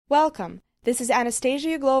Welcome. This is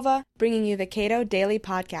Anastasia Uglova bringing you the Cato Daily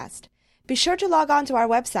Podcast. Be sure to log on to our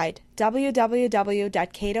website, www.cato.org,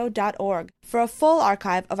 for a full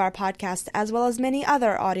archive of our podcast as well as many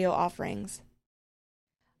other audio offerings.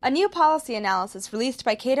 A new policy analysis released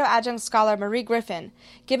by Cato adjunct scholar Marie Griffin,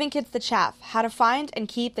 Giving Kids the Chaff, How to Find and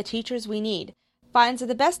Keep the Teachers We Need, finds that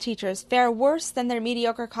the best teachers fare worse than their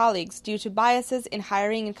mediocre colleagues due to biases in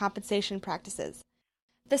hiring and compensation practices.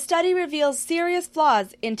 The study reveals serious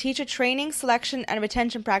flaws in teacher training, selection, and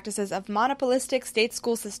retention practices of monopolistic state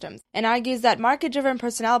school systems and argues that market-driven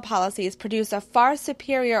personnel policies produce a far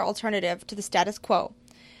superior alternative to the status quo.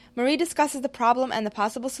 Marie discusses the problem and the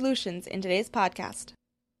possible solutions in today's podcast.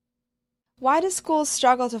 Why do schools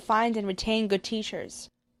struggle to find and retain good teachers?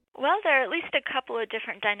 Well, there are at least a couple of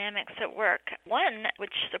different dynamics at work. One,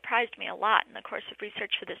 which surprised me a lot in the course of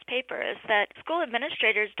research for this paper, is that school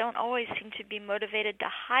administrators don't always seem to be motivated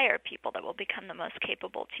to hire people that will become the most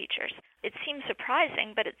capable teachers. It seems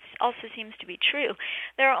surprising, but it also seems to be true.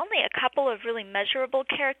 There are only a couple of really measurable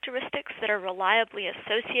characteristics that are reliably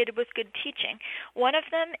associated with good teaching. One of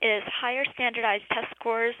them is higher standardized test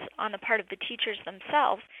scores on the part of the teachers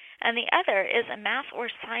themselves, and the other is a math or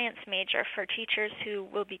science major for teachers who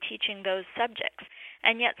will be teaching those subjects.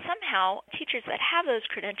 And yet somehow teachers that have those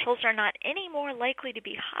credentials are not any more likely to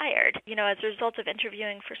be hired, as a result of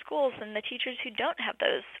interviewing for schools than the teachers who don't have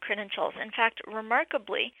those credentials. In fact,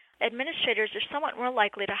 remarkably, administrators are somewhat more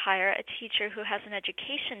likely to hire a teacher who has an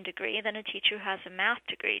education degree than a teacher who has a math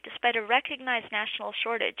degree, despite a recognized national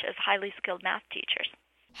shortage of highly skilled math teachers.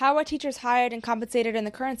 How are teachers hired and compensated in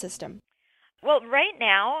the current system? Well, right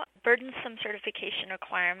now, burdensome certification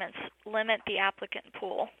requirements limit the applicant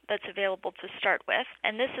pool that's available to start with,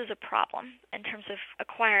 and this is a problem in terms of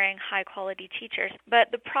acquiring high-quality teachers.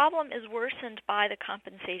 But the problem is worsened by the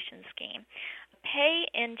compensation scheme. Pay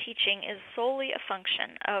in teaching is solely a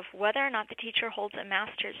function of whether or not the teacher holds a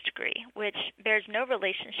master's degree, which bears no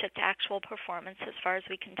relationship to actual performance as far as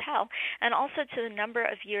we can tell, and also to the number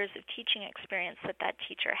of years of teaching experience that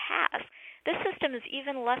teacher has. This system is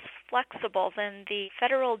even less flexible than the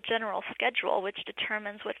federal general schedule, which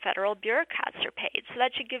determines what federal bureaucrats are paid. So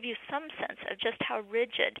that should give you some sense of just how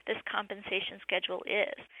rigid this compensation schedule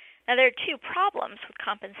is. Now, there are two problems with a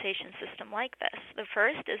compensation system like this. The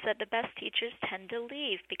first is that the best teachers tend to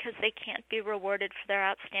leave because they can't be rewarded for their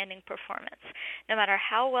outstanding performance. No matter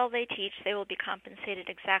how well they teach, they will be compensated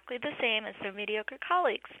exactly the same as their mediocre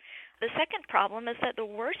colleagues. The second problem is that the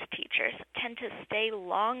worst teachers tend to stay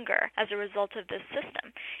longer as a result of this system.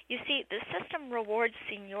 You see, the system rewards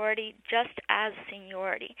seniority just as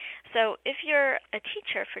seniority. So if you're a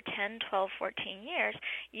teacher for 10, 12, 14 years,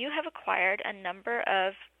 you have acquired a number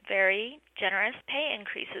of very generous pay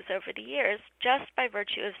increases over the years just by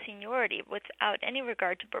virtue of seniority without any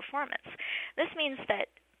regard to performance. This means that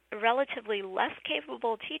relatively less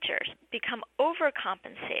capable teachers become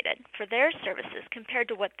overcompensated for their services compared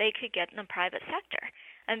to what they could get in the private sector.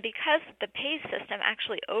 And because the pay system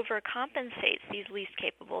actually overcompensates these least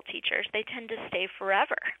capable teachers, they tend to stay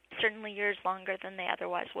forever, certainly years longer than they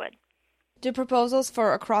otherwise would. Do proposals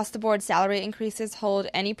for across-the-board salary increases hold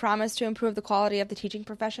any promise to improve the quality of the teaching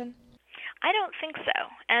profession? I don't think so,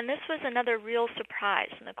 and this was another real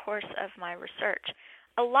surprise in the course of my research.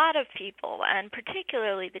 A lot of people, and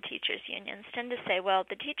particularly the teachers' unions, tend to say, well,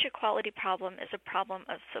 the teacher quality problem is a problem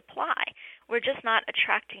of supply. We're just not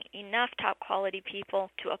attracting enough top-quality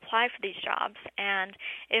people to apply for these jobs, and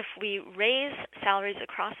if we raise salaries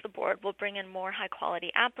across the board, we'll bring in more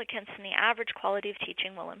high-quality applicants, and the average quality of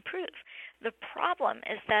teaching will improve. The problem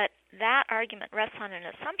is that argument rests on an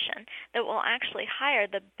assumption that we'll actually hire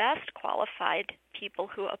the best qualified people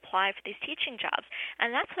who apply for these teaching jobs.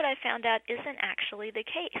 And that's what I found out isn't actually the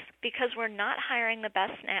case, because we're not hiring the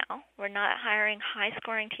best now. We're not hiring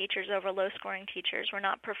high-scoring teachers over low-scoring teachers. We're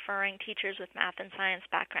not preferring teachers with math and science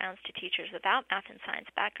backgrounds to teachers without math and science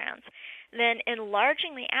backgrounds. Then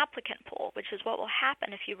enlarging the applicant pool, which is what will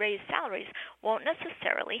happen if you raise salaries, won't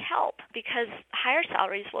necessarily help, because higher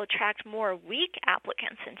salaries will attract more weak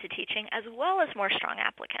applicants into teaching as well as more strong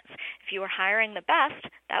applicants. If you were hiring the best,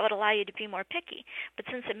 that would allow you to be more picky. But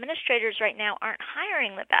since administrators right now aren't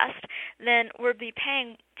hiring the best, then we'll be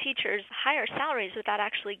paying teachers higher salaries without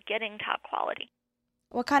actually getting top quality.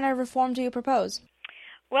 What kind of reform do you propose?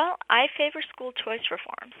 Well, I favor school choice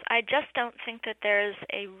reforms. I just don't think that there is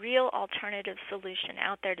a real alternative solution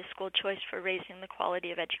out there to school choice for raising the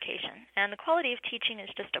quality of education. And the quality of teaching is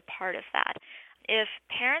just a part of that. If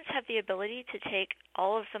parents have the ability to take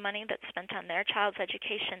all of the money that's spent on their child's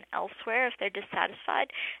education elsewhere if they're dissatisfied,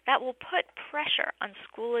 that will put pressure on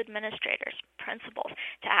school administrators, principals,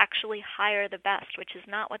 to actually hire the best, which is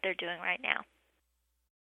not what they're doing right now.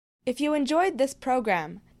 If you enjoyed this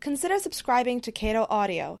program, consider subscribing to Cato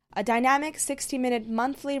Audio, a dynamic 60-minute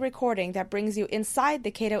monthly recording that brings you inside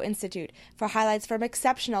the Cato Institute for highlights from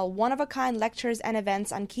exceptional, one-of-a-kind lectures and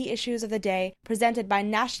events on key issues of the day presented by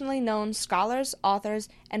nationally known scholars, authors,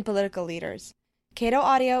 and political leaders. Cato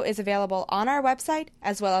Audio is available on our website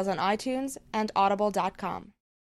as well as on iTunes and audible.com.